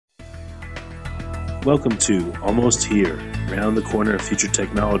Welcome to Almost Here, Round the Corner Future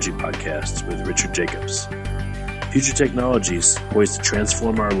Technology podcast with Richard Jacobs. Future technologies poised to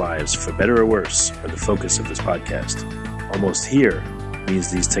transform our lives for better or worse are the focus of this podcast. Almost here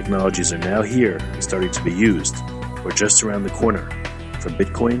means these technologies are now here and starting to be used, or just around the corner, from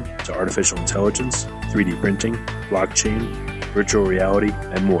Bitcoin to artificial intelligence, 3D printing, blockchain, virtual reality,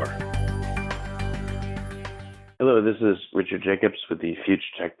 and more. Hello, this is Richard Jacobs with the Future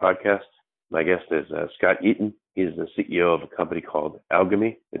Tech Podcast. My guest is Scott Eaton. He's the CEO of a company called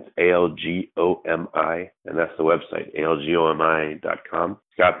Algomi. It's Algomi, and that's the website, algomi.com.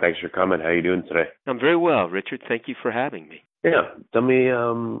 Scott, thanks for coming. How are you doing today? I'm very well, Richard. Thank you for having me. Yeah. Tell me a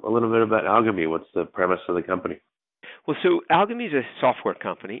little bit about Algomi. What's the premise of the company? Well, so Algomi is a software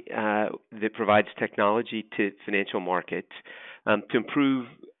company that provides technology to financial markets to improve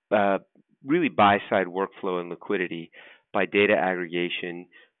really buy-side workflow and liquidity by data aggregation,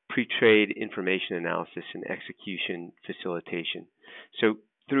 pre-trade information analysis, and execution facilitation. So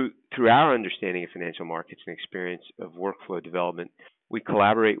through our understanding of financial markets and experience of workflow development, we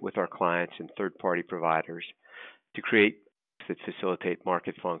collaborate with our clients and third-party providers to create that facilitate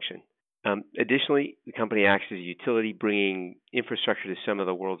market function. Additionally, the company acts as a utility, bringing infrastructure to some of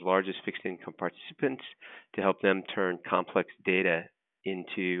the world's largest fixed income participants to help them turn complex data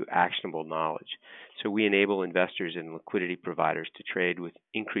into actionable knowledge. So we enable investors and liquidity providers to trade with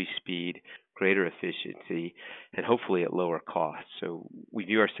increased speed, greater efficiency, and hopefully at lower cost. So we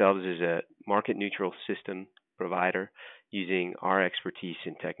view ourselves as a market-neutral system provider using our expertise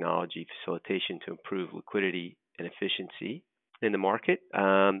in technology facilitation to improve liquidity and efficiency in the market.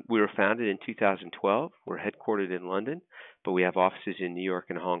 We were founded in 2012. We're headquartered in London, but we have offices in New York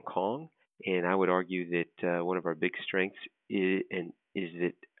and Hong Kong. And I would argue that one of our big strengths is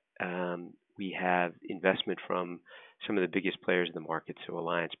that we have investment from some of the biggest players in the market, so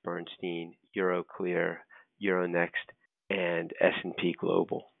AllianceBernstein, Euroclear, Euronext, and S&P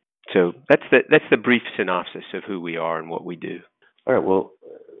Global. So that's the brief synopsis of who we are and what we do. All right. Well,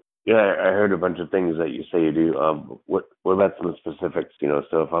 yeah, I heard a bunch of things that you say you do. What about some specifics?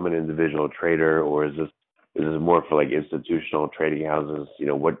 So if I'm an individual trader, or is this more for like institutional trading houses?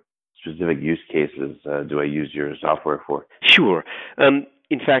 What specific use cases do I use your software for? Sure.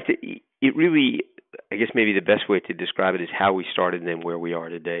 In fact, it really, I guess maybe the best way to describe it is how we started and then where we are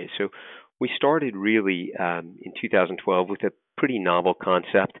today. So we started really in 2012 with a pretty novel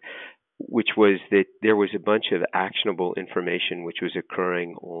concept, which was that there was a bunch of actionable information which was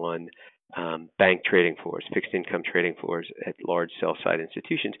occurring on bank trading floors, fixed income trading floors at large sell-side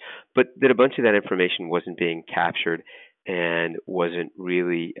institutions, but that a bunch of that information wasn't being captured and wasn't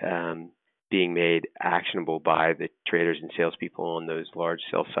really being made actionable by the traders and salespeople on those large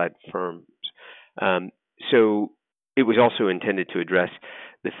sell-side firms. So it was also intended to address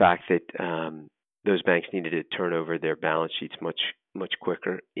the fact that those banks needed to turn over their balance sheets much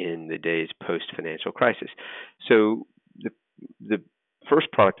quicker in the days post-financial crisis. So the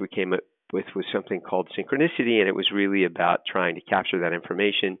first product we came up with was something called Synchronicity, and it was really about trying to capture that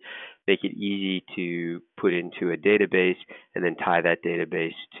information, make it easy to put into a database, and then tie that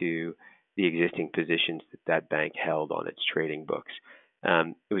database to the existing positions that bank held on its trading books.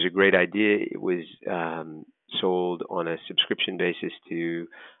 It was a great idea. It was sold on a subscription basis to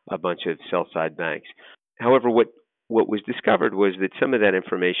a bunch of sell-side banks. However, what was discovered was that some of that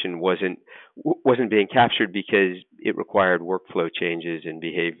information wasn't being captured because it required workflow changes and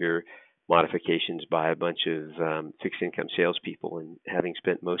behavior modifications by a bunch of fixed income salespeople. And having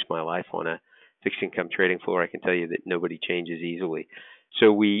spent most of my life on a fixed income trading floor, I can tell you that nobody changes easily.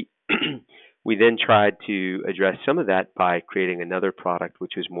 So we then tried to address some of that by creating another product,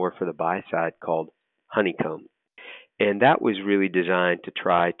 which was more for the buy side, called Honeycomb. And that was really designed to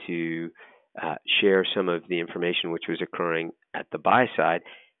try to share some of the information which was occurring at the buy side,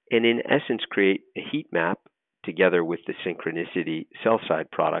 and in essence create a heat map together with the Synchronicity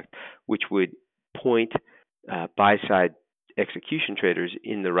sell-side product, which would point buy-side execution traders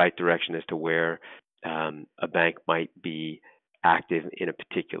in the right direction as to where a bank might be active in a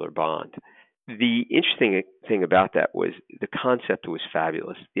particular bond. The interesting thing about that was the concept was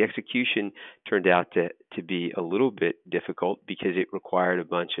fabulous. The execution turned out to be a little bit difficult because it required a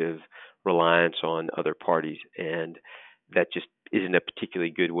bunch of reliance on other parties, and that just isn't a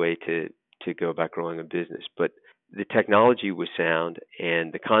particularly good way to go about growing a business. But the technology was sound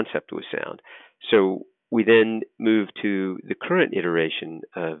and the concept was sound. So we then moved to the current iteration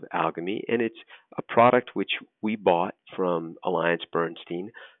of Algomi, and it's a product which we bought from AllianceBernstein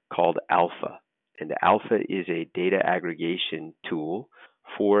called Alpha. And Alpha is a data aggregation tool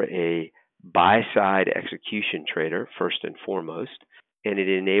for a buy-side execution trader, first and foremost, and it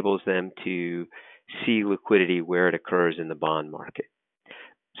enables them to see liquidity where it occurs in the bond market.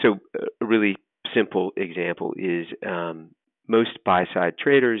 So a really simple example is most buy-side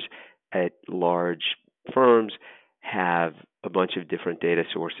traders at large firms have a bunch of different data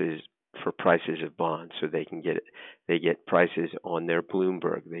sources for prices of bonds. So they get prices on their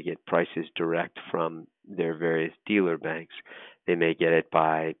Bloomberg. They get prices direct from their various dealer banks. They may get it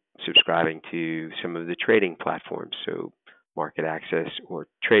by subscribing to some of the trading platforms, so Market Access or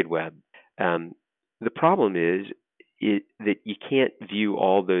TradeWeb. The problem is that you can't view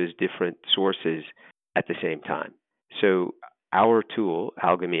all those different sources at the same time. So our tool,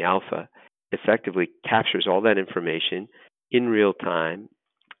 Algomi Alpha, effectively captures all that information in real time,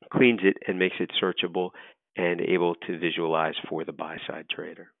 cleans it, and makes it searchable and able to visualize for the buy-side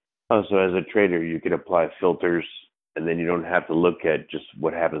trader. Oh, so as a trader, you can apply filters, and then you don't have to look at just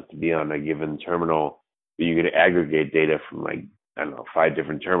what happens to be on a given terminal. You can aggregate data from 5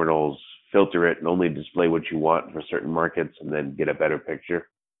 different terminals, filter it, and only display what you want for certain markets, and then get a better picture.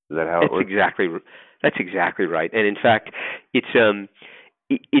 Is that how it works? That's exactly right. And in fact, it's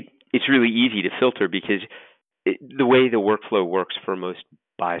really easy to filter because the way the workflow works for most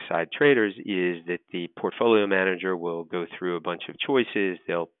buy-side traders is that the portfolio manager will go through a bunch of choices.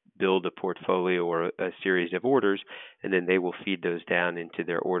 They'll build a portfolio or a series of orders, and then they will feed those down into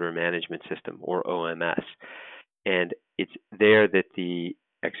their order management system, or OMS. And it's there that the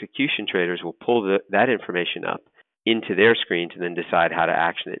execution traders will pull that information up into their screens and then decide how to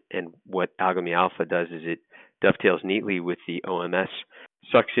action it. And what Algomi Alpha does is it dovetails neatly with the OMS,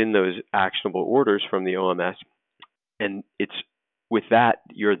 sucks in those actionable orders from the OMS, and it's with that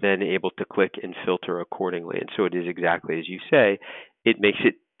you're then able to click and filter accordingly. And so it is exactly as you say. It makes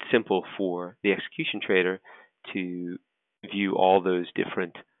it simple for the execution trader to view all those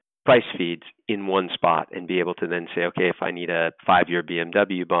different price feeds in one spot and be able to then say, okay, if I need a 5-year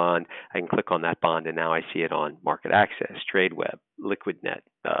BMW bond, I can click on that bond and now I see it on Market Access, TradeWeb, LiquidNet,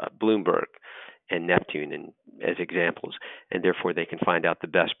 Bloomberg, and Neptune and as examples. And therefore they can find out the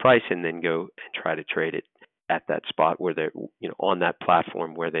best price and then go and try to trade it at that spot where they're, on that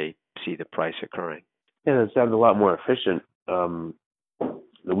platform where they see the price occurring. Yeah, that sounds a lot more efficient.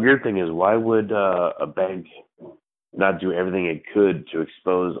 The weird thing is, why would a bank not do everything it could to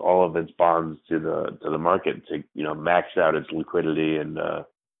expose all of its bonds to the market to max out its liquidity and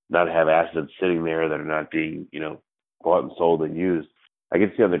not have assets sitting there that are not being bought and sold and used? I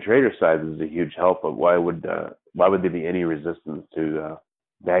can see on the trader side this is a huge help, but why would there be any resistance to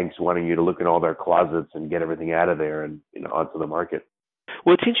banks wanting you to look in all their closets and get everything out of there and onto the market?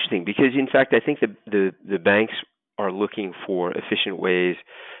 Well, it's interesting because in fact I think the banks are looking for efficient ways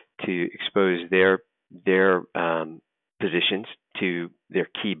to expose their positions to their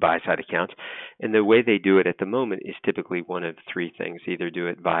key buy-side accounts. And the way they do it at the moment is typically one of 3 things. Either do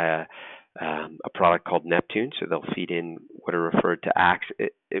it via a product called Neptune, so they'll feed in what are referred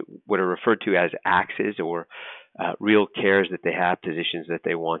to as axes or real cares that they have, positions that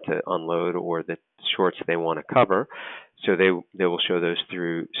they want to unload or the shorts they want to cover. So they will show those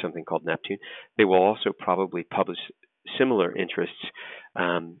through something called Neptune. They will also probably publish similar interests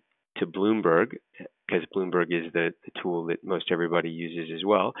to Bloomberg, because Bloomberg is the tool that most everybody uses as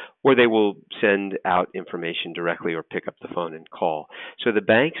well, or they will send out information directly or pick up the phone and call. So the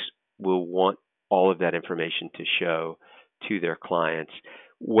banks will want all of that information to show to their clients.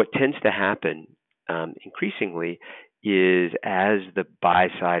 What tends to happen increasingly is as the buy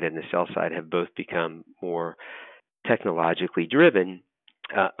side and the sell side have both become more technologically driven,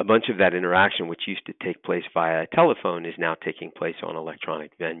 a bunch of that interaction, which used to take place via telephone, is now taking place on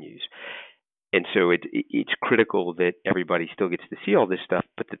electronic venues. And so it's critical that everybody still gets to see all this stuff,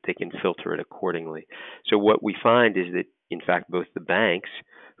 but that they can filter it accordingly. So what we find is that, in fact, both the banks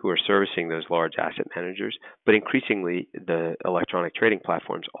who are servicing those large asset managers, but increasingly the electronic trading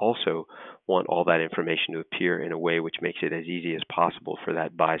platforms also want all that information to appear in a way which makes it as easy as possible for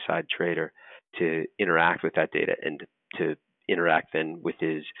that buy-side trader to interact with that data and to interact then with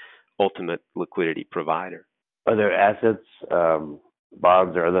his ultimate liquidity provider. Are there assets,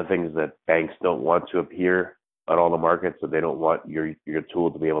 bonds, or other things that banks don't want to appear on all the markets, that they don't want your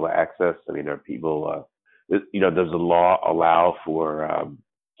tool to be able to access? I mean, are people, does the law allow for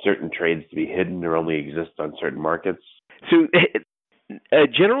certain trades to be hidden or only exist on certain markets? So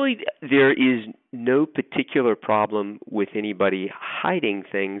generally, there is no particular problem with anybody hiding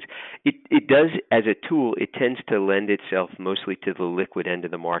things. It does, as a tool, it tends to lend itself mostly to the liquid end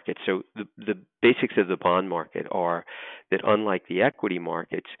of the market. So the basics of the bond market are that unlike the equity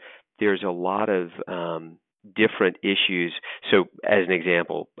markets, there's a lot of different issues. So as an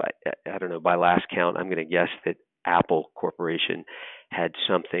example, I don't know, by last count, I'm going to guess that Apple Corporation had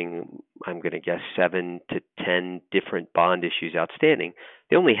something I'm going to guess 7 to 10 different bond issues outstanding.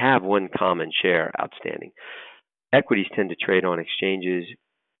 They only have one common share outstanding. Equities tend to trade on exchanges.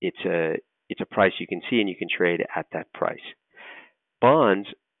 It's a price you can see, and you can trade at that price. Bonds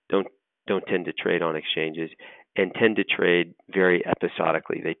don't tend to trade on exchanges and tend to trade very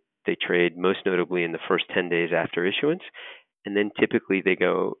episodically. They trade most notably in the first 10 days after issuance, and then typically they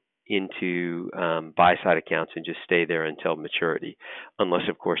go into buy-side accounts and just stay there until maturity, unless,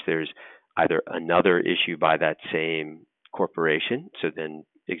 of course, there's either another issue by that same corporation, so then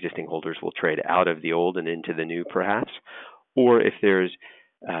existing holders will trade out of the old and into the new, perhaps, or if there's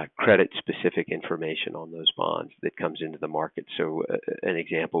credit-specific information on those bonds that comes into the market. So an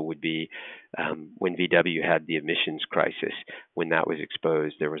example would be when VW had the emissions crisis. When that was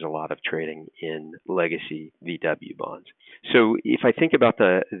exposed, there was a lot of trading in legacy VW bonds. So if I think about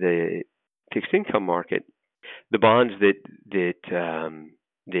the fixed income market, the bonds that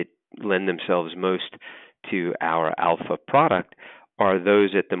lend themselves most to our alpha product are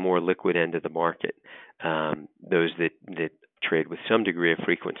those at the more liquid end of the market, those that trade with some degree of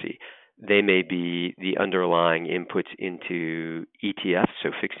frequency. They may be the underlying inputs into ETFs, so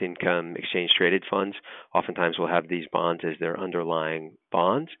fixed income exchange traded funds. Oftentimes will have these bonds as their underlying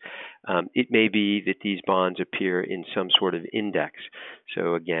bonds. It may be that these bonds appear in some sort of index.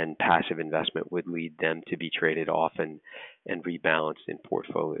 So again, passive investment would lead them to be traded often and rebalanced in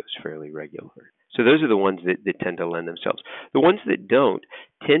portfolios fairly regularly. So those are the ones that tend to lend themselves. The ones that don't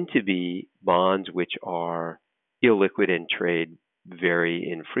tend to be bonds which are illiquid and trade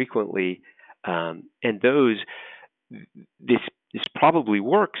very infrequently, and those this probably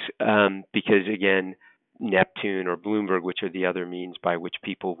works because again, Neptune or Bloomberg, which are the other means by which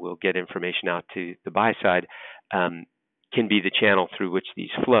people will get information out to the buy side, can be the channel through which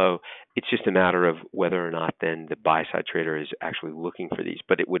these flow. It's just a matter of whether or not then the buy side trader is actually looking for these,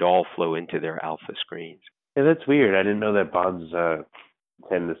 but it would all flow into their alpha screens. Yeah, that's weird. I didn't know that bonds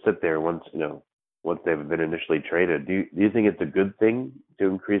tend to sit there once they've been initially traded. Do you think it's a good thing to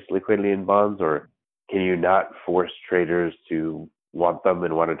increase liquidity in bonds, or can you not force traders to want them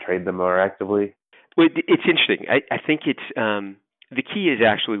and want to trade them more actively? Well, it's interesting. I think it's the key is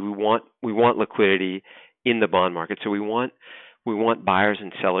actually we want liquidity in the bond market. So we want buyers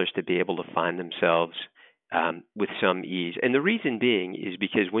and sellers to be able to find themselves with some ease. And the reason being is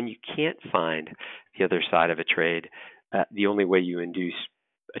because when you can't find the other side of a trade, the only way you induce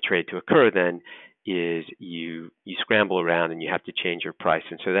a trade to occur then is you scramble around and you have to change your price,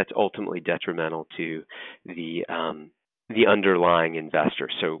 and so that's ultimately detrimental to the underlying investor.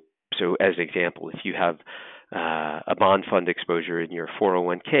 So as an example, if you have a bond fund exposure in your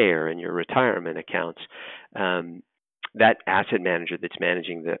 401k or in your retirement accounts, that asset manager that's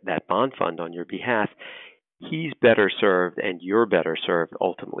managing that bond fund on your behalf, he's better served and you're better served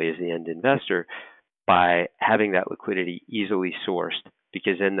ultimately as the end investor by having that liquidity easily sourced,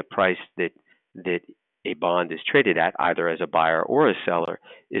 because then the price that a bond is traded at, either as a buyer or a seller,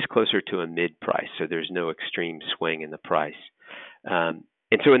 is closer to a mid price. So there's no extreme swing in the price. And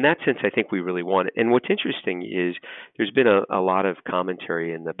so in that sense, I think we really want it. And what's interesting is there's been a lot of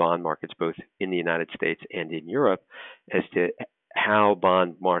commentary in the bond markets, both in the United States and in Europe, as to how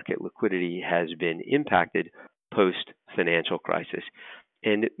bond market liquidity has been impacted post-financial crisis.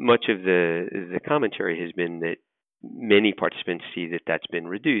 And much of the commentary has been that many participants see that that's been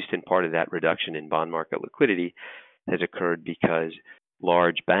reduced, and part of that reduction in bond market liquidity has occurred because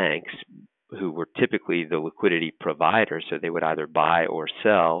large banks, who were typically the liquidity provider, so they would either buy or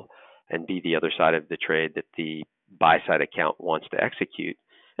sell and be the other side of the trade that the buy side account wants to execute,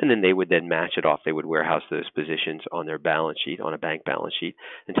 and then they would then match it off. They would warehouse those positions on their balance sheet, on a bank balance sheet,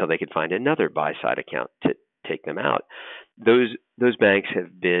 until they could find another buy side account to take them out. Those banks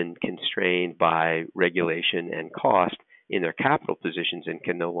have been constrained by regulation and cost in their capital positions and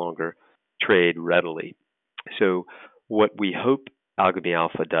can no longer trade readily. So what we hope Algomi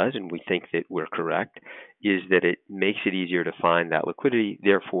Alpha does, and we think that we're correct, is that it makes it easier to find that liquidity,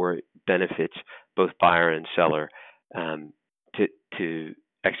 therefore it benefits both buyer and seller to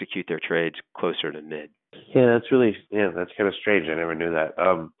execute their trades closer to mid. Yeah, that's kind of strange. I never knew that.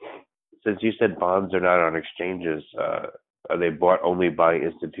 Since you said bonds are not on exchanges, are they bought only by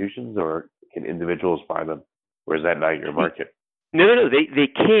institutions, or can individuals buy them? Or is that not your market? No. They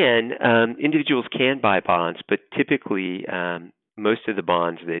can. Individuals can buy bonds, but typically most of the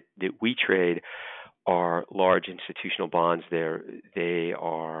bonds that we trade are large institutional bonds. They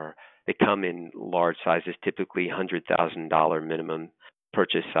come in large sizes, typically $100,000 minimum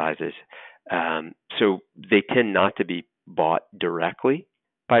purchase sizes. So they tend not to be bought directly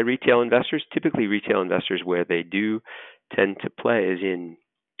by retail investors. Typically, retail investors, where they do tend to play is in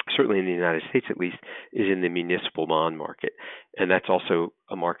certainly in the United States at least, is in the municipal bond market. And that's also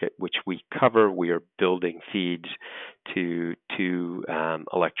a market which we cover. We are building feeds to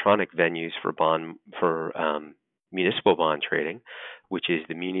electronic venues for municipal bond trading, which is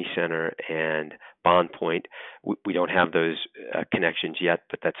the Muni Center and Bond Point. We don't have those connections yet,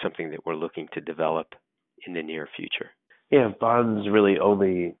 but that's something that we're looking to develop in the near future. Yeah, if bonds really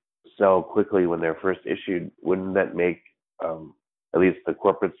only sell quickly when they're first issued, wouldn't that make at least the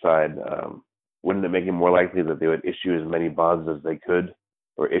corporate side, wouldn't it make it more likely that they would issue as many bonds as they could,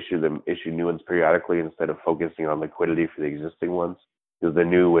 or issue new ones periodically instead of focusing on liquidity for the existing ones? Because the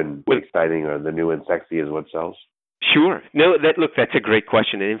new and exciting or the new and sexy is what sells. Sure. No, that's a great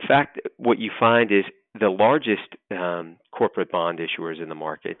question. And in fact, what you find is the largest corporate bond issuers in the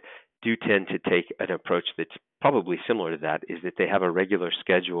market do tend to take an approach that's probably similar to that, is that they have a regular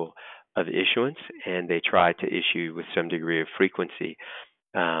schedule of issuance and they try to issue with some degree of frequency.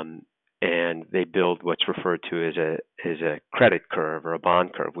 And they build what's referred to as a credit curve or a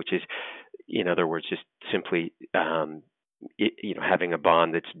bond curve, which is, in other words, just simply having a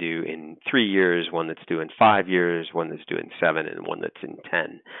bond that's due in 3 years, one that's due in 5 years, one that's due in 7, and one that's in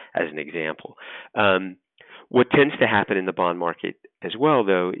 10, as an example. What tends to happen in the bond market as well,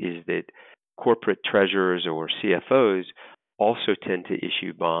 though, is that corporate treasurers or CFOs also tend to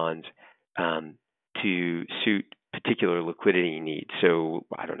issue bonds to suit particular liquidity needs. So,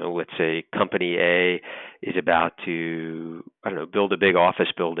 I don't know, let's say company A is about to, build a big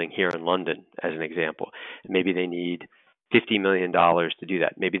office building here in London, as an example. Maybe they need $50 million to do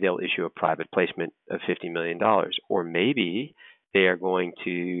that. Maybe they'll issue a private placement of $50 million. Or maybe they are going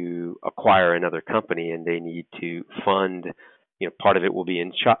to acquire another company and they need to fund, part of it will be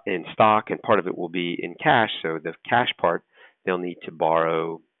in stock and part of it will be in cash. So the cash part, they'll need to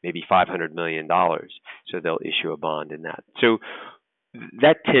borrow maybe $500 million. So they'll issue a bond in that. So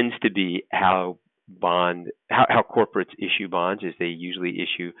that tends to be how corporates issue bonds, is they usually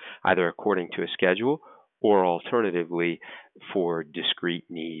issue either according to a schedule or alternatively for discrete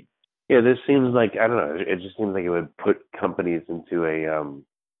need. Yeah, this seems like, I don't know, it just seems like it would put companies into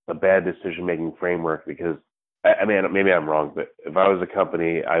a bad decision-making framework because, I mean, maybe I'm wrong, but if I was a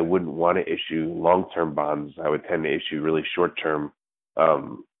company, I wouldn't want to issue long-term bonds. I would tend to issue really short-term,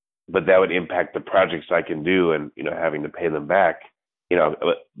 but that would impact the projects I can do and, having to pay them back.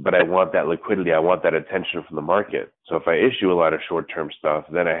 But I want that liquidity. I want that attention from the market. So if I issue a lot of short-term stuff,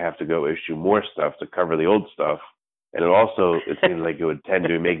 then I have to go issue more stuff to cover the old stuff. And it seems like it would tend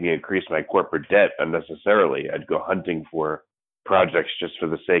to make me increase my corporate debt unnecessarily. I'd go hunting for projects just for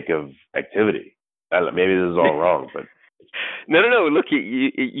the sake of activity. Maybe this is all wrong, but no. Look,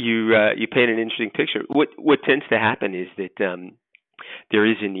 you paint an interesting picture. What tends to happen is that there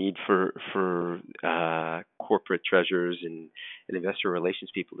is a need for corporate treasurers and investor relations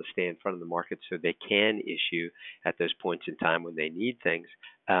people to stay in front of the market so they can issue at those points in time when they need things.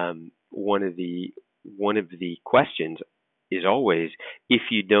 One of the questions is always, if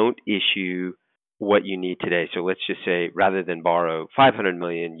you don't issue what you need today. So let's just say rather than borrow $500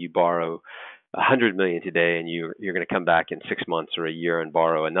 million, you borrow $100 million today, and you're going to come back in 6 months or a year and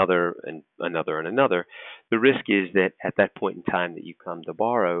borrow another and another and another. The risk is that at that point in time that you come to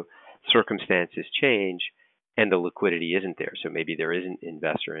borrow, circumstances change and the liquidity isn't there. So maybe there isn't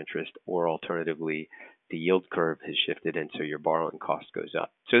investor interest, or alternatively, the yield curve has shifted and so your borrowing cost goes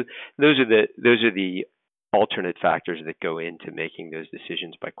up. So those are the alternate factors that go into making those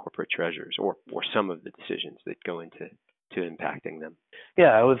decisions by corporate treasurers, or some of the decisions that go into impacting them.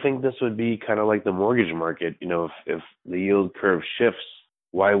 Yeah, I would think this would be kind of like the mortgage market. If the yield curve shifts,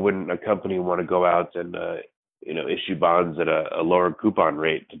 why wouldn't a company want to go out and issue bonds at a lower coupon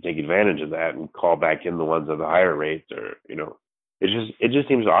rate to take advantage of that and call back in the ones at the higher rates? Or it just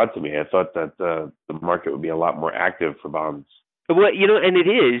seems odd to me. I thought that the market would be a lot more active for bonds. Well, and it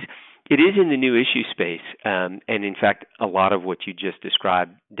is in the new issue space, and in fact, a lot of what you just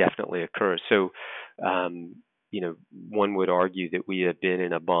described definitely occurs. So, one would argue that we have been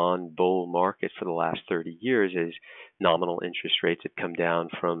in a bond bull market for the last 30 years as nominal interest rates have come down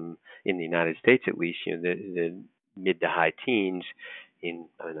from, in the United States at least, the mid to high teens in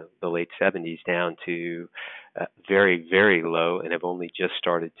the late 70s down to very, very low, and have only just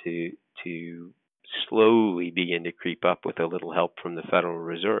started to slowly begin to creep up with a little help from the Federal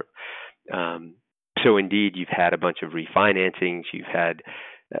Reserve. So indeed, you've had a bunch of refinancings, you've had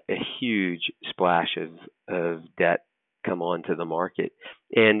a huge splash of debt come onto the market.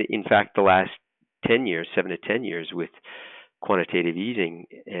 And in fact, the last 7 to 10 years with quantitative easing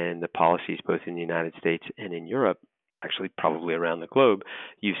and the policies both in the United States and in Europe, actually probably around the globe,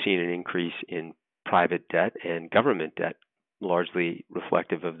 you've seen an increase in private debt and government debt largely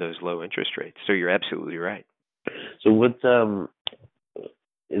reflective of those low interest rates. So you're absolutely right. So what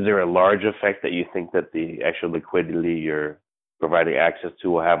is there a large effect that you think that the actual liquidity you're providing access to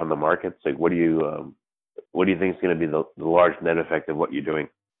will have on the markets? Like, what do you think is going to be the large net effect of what you're doing?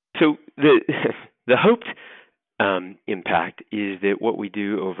 So the hoped impact is that what we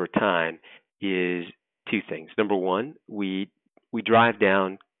do over time is two things. Number one, we drive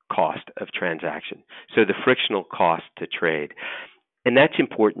down cost of transaction, so the frictional cost to trade, and that's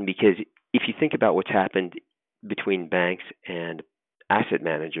important because if you think about what's happened between banks and asset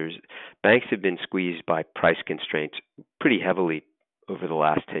managers, banks have been squeezed by price constraints pretty heavily over the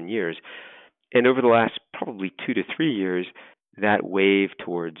last 10 years. And over the last probably 2 to 3 years, that wave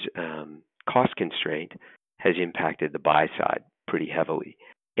towards cost constraint has impacted the buy side pretty heavily.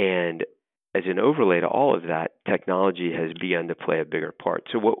 And as an overlay to all of that, technology has begun to play a bigger part.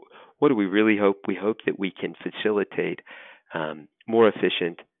 So what do we really hope? We hope that we can facilitate more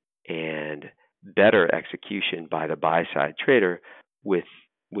efficient and better execution by the buy side trader with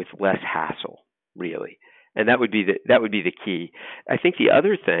less hassle, really. And that would be the key. I think the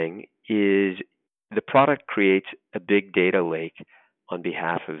other thing is the product creates a big data lake on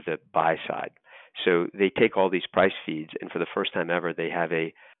behalf of the buy side. So they take all these price feeds, and for the first time ever, they have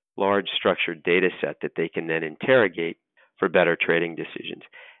a large structured data set that they can then interrogate for better trading decisions.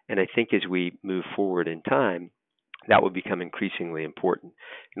 And I think as we move forward in time, that will become increasingly important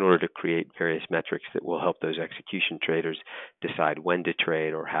in order to create various metrics that will help those execution traders decide when to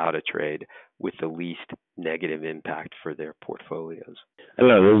trade or how to trade with the least negative impact for their portfolios. I don't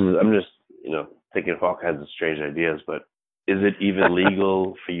know. I'm just, thinking of all kinds of strange ideas, but is it even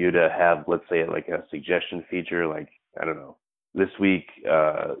legal for you to have, let's say, like a suggestion feature? Like, I don't know, this week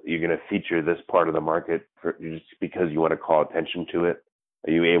you're going to feature this part of the market just because you want to call attention to it?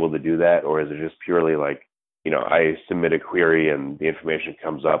 Are you able to do that? Or is it just purely like, I submit a query and the information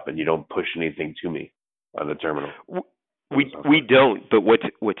comes up and you don't push anything to me on the terminal? We don't, but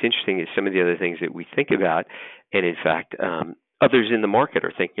what's interesting is some of the other things that we think about, and in fact, others in the market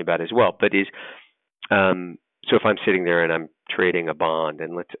are thinking about as well. But so if I'm sitting there and I'm trading a bond,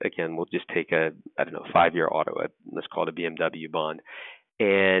 and we'll just take a 5-year auto, let's call it a BMW bond,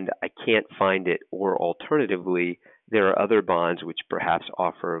 and I can't find it, or alternatively, there are other bonds which perhaps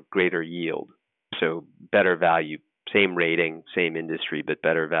offer greater yield, so better value, same rating, same industry, but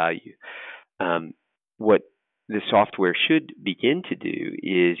better value. What the software should begin to do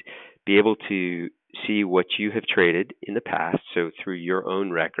is be able to see what you have traded in the past, so through your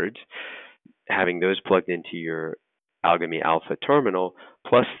own records, having those plugged into your Algomi Alpha terminal,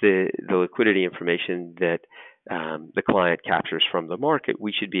 plus the liquidity information that the client captures from the market.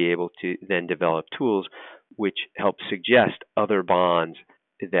 We should be able to then develop tools which help suggest other bonds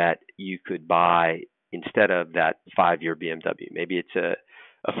that you could buy instead of that 5-year BMW. Maybe it's a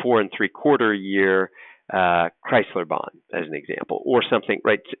 4 3/4 year Chrysler bond, as an example, or something,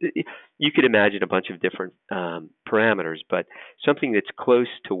 right? You could imagine a bunch of different parameters, but something that's close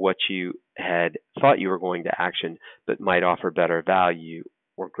to what you had thought you were going to action, but might offer better value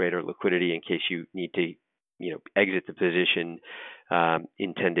or greater liquidity in case you need to, exit the position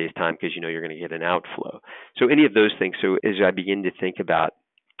in 10 days' time because you're going to get an outflow. So any of those things. So as I begin to think about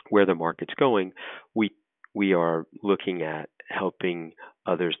where the market's going, we are looking at helping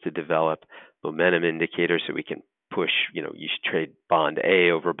others to develop momentum indicators so we can push, you should trade bond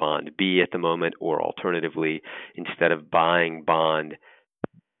A over bond B at the moment, or alternatively, instead of buying bond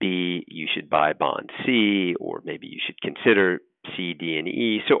B, you should buy bond C, or maybe you should consider C, D, and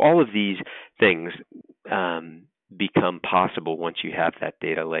E. So all of these things become possible once you have that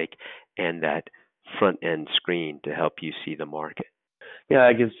data lake and that front end screen to help you see the market. Yeah,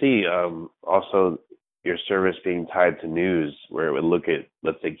 I can see also your service being tied to news, where it would look at,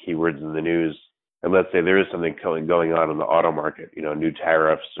 let's say, keywords in the news, and let's say there is something going on in the auto market, new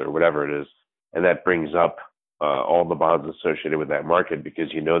tariffs or whatever it is, and that brings up all the bonds associated with that market because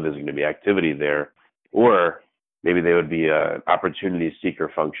there's going to be activity there. Or maybe there would be an opportunity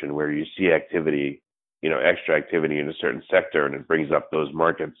seeker function where you see activity, extra activity in a certain sector, and it brings up those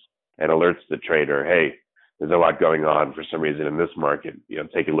markets and alerts the trader, hey, there's a lot going on for some reason in this market.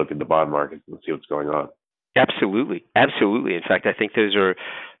 Take a look at the bond market and see what's going on. Absolutely. In fact, I think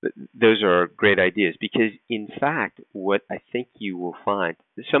those are great ideas because, in fact, what I think you will find,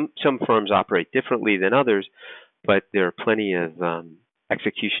 some firms operate differently than others, but there are plenty of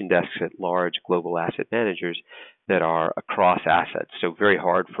execution desks at large global asset managers that are across assets. So very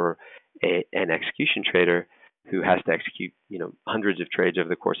hard for an execution trader who has to execute, hundreds of trades over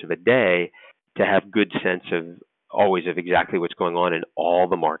the course of a day to have good sense always of exactly what's going on in all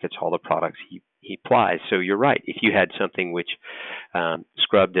the markets, all the products he applies. So you're right. If you had something which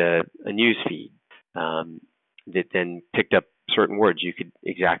scrubbed a news feed that then picked up certain words, you could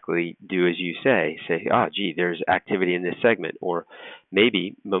exactly do as you say, gee, there's activity in this segment. Or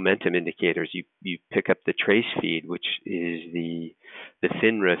maybe momentum indicators. You pick up the trace feed, which is the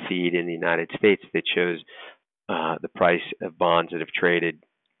FINRA feed in the United States that shows the price of bonds that have traded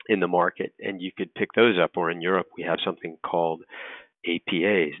in the market, and you could pick those up. Or in Europe, we have something called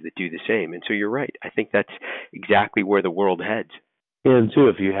APAs that do the same. And so you're right. I think that's exactly where the world heads. Yeah, and too,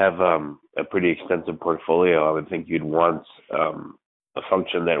 if you have a pretty extensive portfolio, I would think you'd want a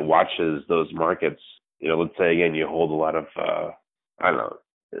function that watches those markets. Let's say again you hold a lot of I don't know,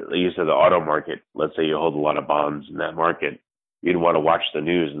 like you said, the auto market. Let's say you hold a lot of bonds in that market. You'd want to watch the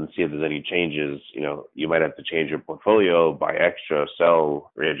news and see if there's any changes. You might have to change your portfolio, buy extra,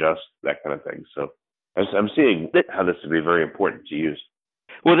 sell, readjust, that kind of thing. So I'm seeing how this would be very important to use.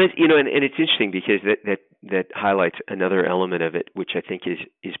 Well, and it's interesting because that highlights another element of it, which I think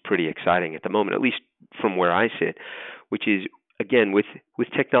is pretty exciting at the moment, at least from where I sit, which is, again, with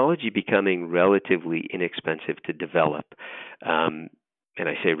technology becoming relatively inexpensive to develop. And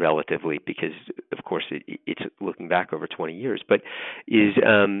I say relatively because, of course, it's looking back over 20 years, but you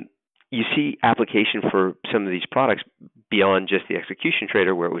see application for some of these products beyond just the execution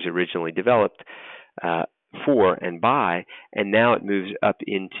trader, where it was originally developed for and by, and now it moves up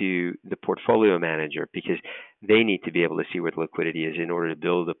into the portfolio manager because they need to be able to see where the liquidity is in order to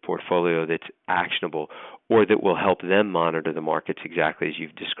build a portfolio that's actionable or that will help them monitor the markets exactly as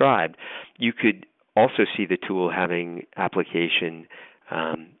you've described. You could also see the tool having application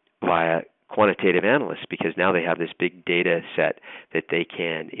via quantitative analysts, because now they have this big data set that they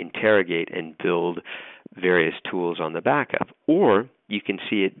can interrogate and build various tools on the back of. Or you can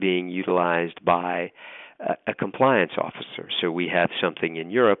see it being utilized by a compliance officer. So we have something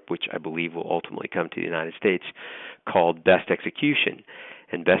in Europe, which I believe will ultimately come to the United States, called best execution.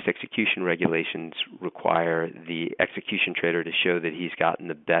 And best execution regulations require the execution trader to show that he's gotten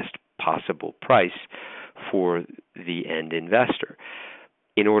the best possible price for the end investor.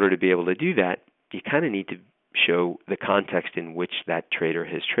 In order to be able to do that, you kind of need to show the context in which that trader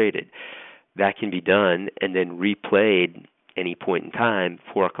has traded. That can be done and then replayed any point in time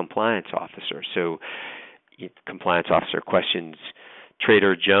for a compliance officer. So compliance officer questions,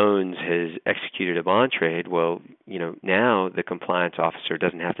 Trader Jones has executed a bond trade. Well, now the compliance officer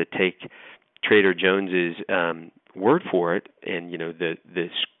doesn't have to take Trader Jones's word for it, and the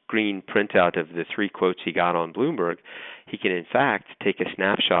screen printout of the 3 quotes he got on Bloomberg. He can in fact take a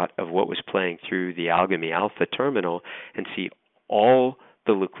snapshot of what was playing through the Algomi Alpha terminal and see all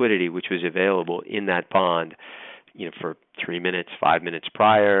the liquidity which was available in that bond, for 3 minutes, 5 minutes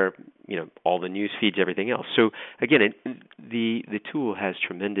prior, all the news feeds, everything else. So again, the tool has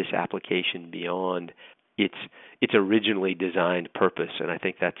tremendous application beyond its originally designed purpose, and I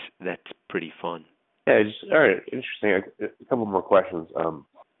think that's pretty fun. Yeah, all right, interesting. A couple more questions.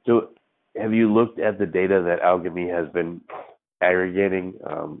 So have you looked at the data that Algomi has been aggregating?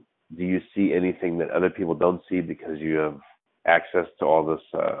 Do you see anything that other people don't see because you have access to all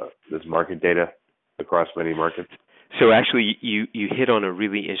this market data across many markets? So actually, you hit on a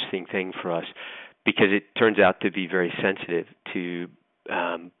really interesting thing for us, because it turns out to be very sensitive to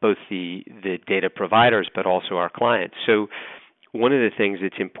both the data providers but also our clients. So one of the things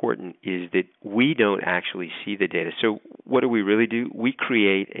that's important is that we don't actually see the data. So what do we really do? We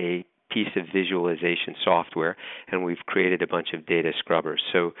create a piece of visualization software, and we've created a bunch of data scrubbers.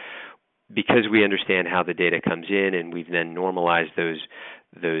 So because we understand how the data comes in, and we've then normalized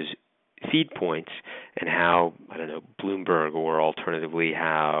those feed points and how, Bloomberg, or alternatively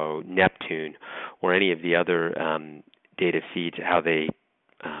how Neptune or any of the other data feeds, how they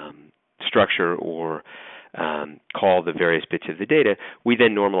structure or call the various bits of the data, we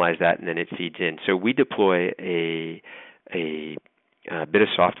then normalize that and then it feeds in. So we deploy a bit of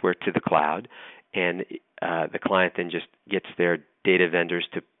software to the cloud, and the client then just gets their data vendors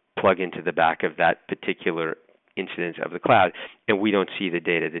to plug into the back of that particular instance of the cloud, and we don't see the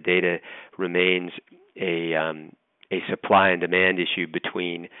data. The data remains a supply and demand issue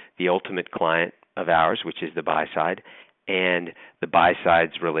between the ultimate client of ours, which is the buy side, and the buy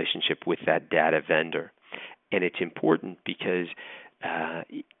side's relationship with that data vendor. And it's important because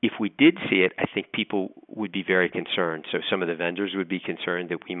if we did see it, I think people would be very concerned. So some of the vendors would be concerned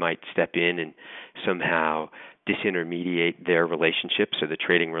that we might step in and somehow disintermediate their relationship. So the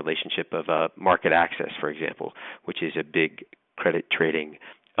trading relationship of Market Access, for example, which is a big credit trading,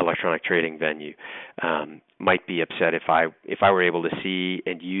 electronic trading venue, might be upset if I were able to see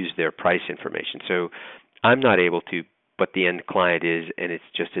and use their price information. So I'm not able to, but the end client is, and it's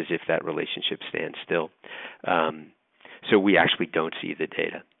just as if that relationship stands still. So we actually don't see the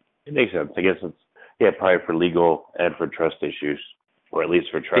data. It makes sense. I guess it's probably for legal and for trust issues, or at least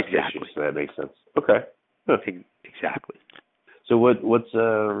for trust issues. So that makes sense. Okay. Huh. Exactly. So what's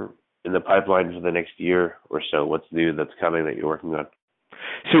in the pipeline for the next year or so? What's new that's coming that you're working on?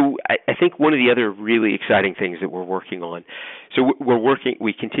 So I think one of the other really exciting things that we're working on,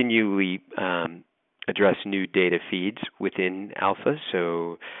 we continually address new data feeds within Alpha,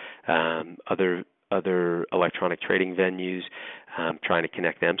 so other electronic trading venues, trying to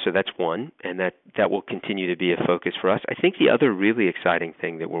connect them. So that's one, and that will continue to be a focus for us. I think the other really exciting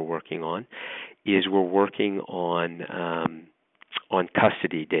thing that we're working on is we're working on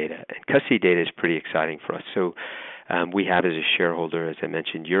custody data, and custody data is pretty exciting for us. So we have as a shareholder, as I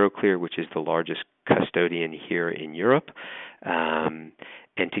mentioned, Euroclear, which is the largest custodian here in Europe, and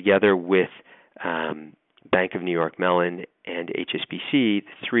together with Bank of New York Mellon and HSBC,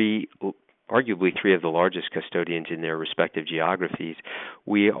 arguably three of the largest custodians in their respective geographies,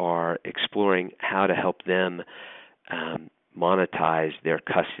 we are exploring how to help them monetize their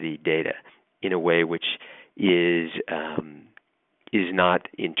custody data in a way which is not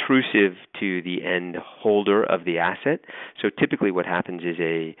intrusive to the end holder of the asset. So typically what happens is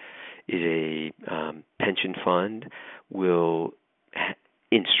a pension fund will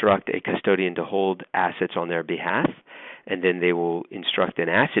instruct a custodian to hold assets on their behalf, and then they will instruct an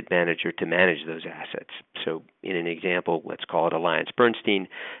asset manager to manage those assets. So in an example, let's call it AllianceBernstein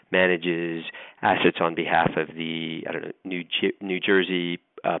manages assets on behalf of the New Jersey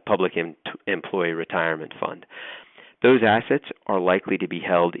Public Employee Retirement Fund. Those assets are likely to be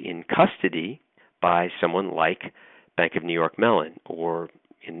held in custody by someone like Bank of New York Mellon, or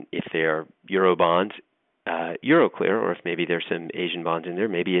if they are Euro bonds, Euroclear, or if maybe there's some Asian bonds in there,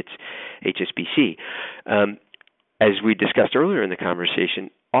 maybe it's HSBC. As we discussed earlier in the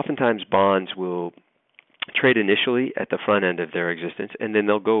conversation, oftentimes bonds will trade initially at the front end of their existence, and then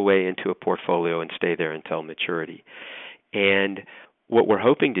they'll go away into a portfolio and stay there until maturity. And what we're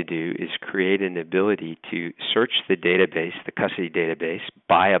hoping to do is create an ability to search the database, the custody database,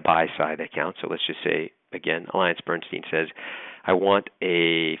 by a buy-side account. So let's just say, again, AllianceBernstein says, I want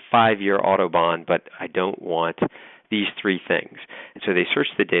a 5-year auto bond, but I don't want these three things. And so they search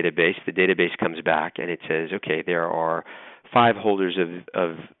the database comes back, and it says, okay, there are 5 holders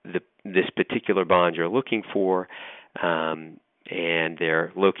of this particular bond you're looking for, and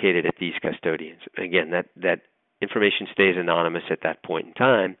they're located at these custodians. Again, that information stays anonymous at that point in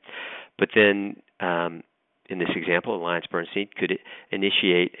time, but then in this example, AllianceBernstein could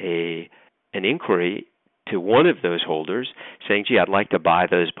initiate an inquiry to one of those holders saying, gee, I'd like to buy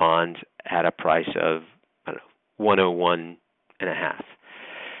those bonds at a price of 101.5.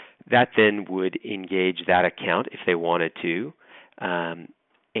 That then would engage that account if they wanted to,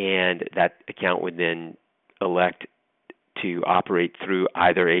 and that account would then elect to operate through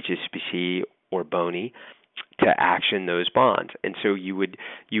either HSBC or BONI to action those bonds. And so you would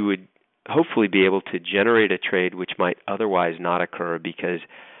hopefully be able to generate a trade which might otherwise not occur because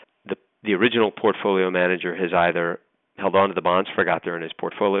the original portfolio manager has either held on to the bonds, forgot they're in his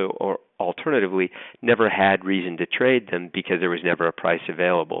portfolio, or alternatively never had reason to trade them because there was never a price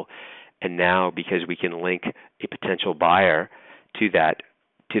available. And now, because we can link a potential buyer to that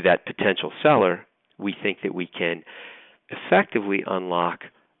potential seller, we think that we can effectively unlock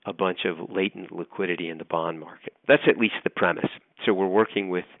a bunch of latent liquidity in the bond market. That's at least the premise. So we're working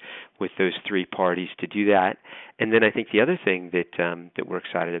with those three parties to do that. And then I think the other thing that we're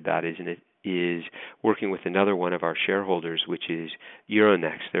excited about is working with another one of our shareholders, which is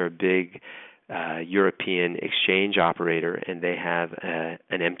Euronext. They're a big European exchange operator, and they have an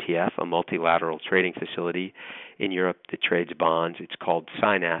MTF, a multilateral trading facility in Europe that trades bonds. It's called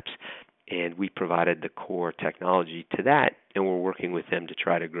Synapse, and we provided the core technology to that, and we're working with them to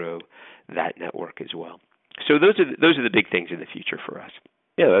try to grow that network as well. So those are the big things in the future for us.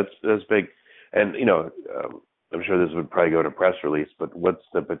 Yeah, that's big. And I'm sure this would probably go to press release, but what's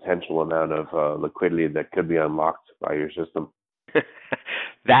the potential amount of liquidity that could be unlocked by your system?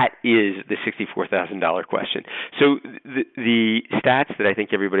 That is the $64,000 question. So the stats that I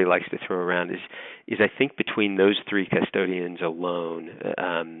think everybody likes to throw around is I think between those three custodians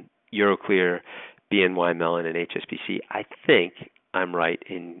alone, Euroclear, BNY Mellon, and HSBC, I think I'm right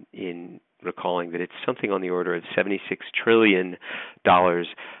in recalling that it's something on the order of $76 trillion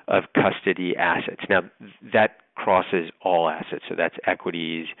of custody assets. Now, that crosses all assets, so that's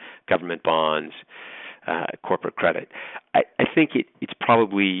equities, government bonds, corporate credit. I think it's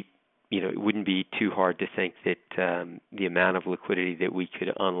probably, it wouldn't be too hard to think that the amount of liquidity that we could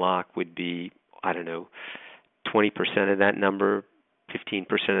unlock would be 20% of that number, 15%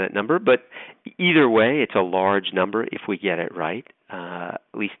 of that number. But either way, it's a large number if we get it right. At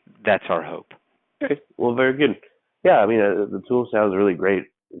least that's our hope. Okay. Well, very good. Yeah, I mean, the tool sounds really great.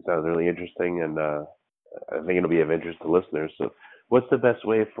 It sounds really interesting, and I think it'll be of interest to listeners. So what's the best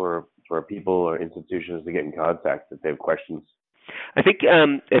way for people or institutions to get in contact if they have questions?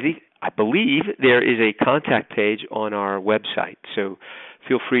 I believe there is a contact page on our website. So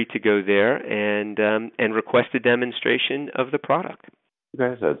feel free to go there and request a demonstration of the product.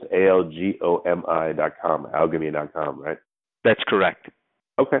 Okay, so it's algomi.com, algomi.com, right? That's correct.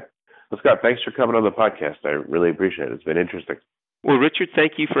 Okay. Well, Scott, thanks for coming on the podcast. I really appreciate it. It's been interesting. Well, Richard,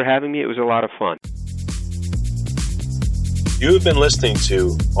 thank you for having me. It was a lot of fun. You have been listening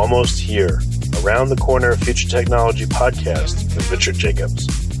to Almost Here, Around the Corner Future Technology podcast with Richard Jacobs.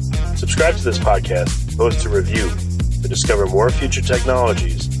 Subscribe to this podcast, post a review to discover more future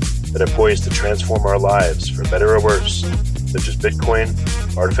technologies that are poised to transform our lives for better or worse, such as Bitcoin,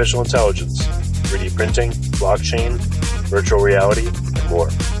 artificial intelligence, 3D printing, blockchain, virtual reality, and more.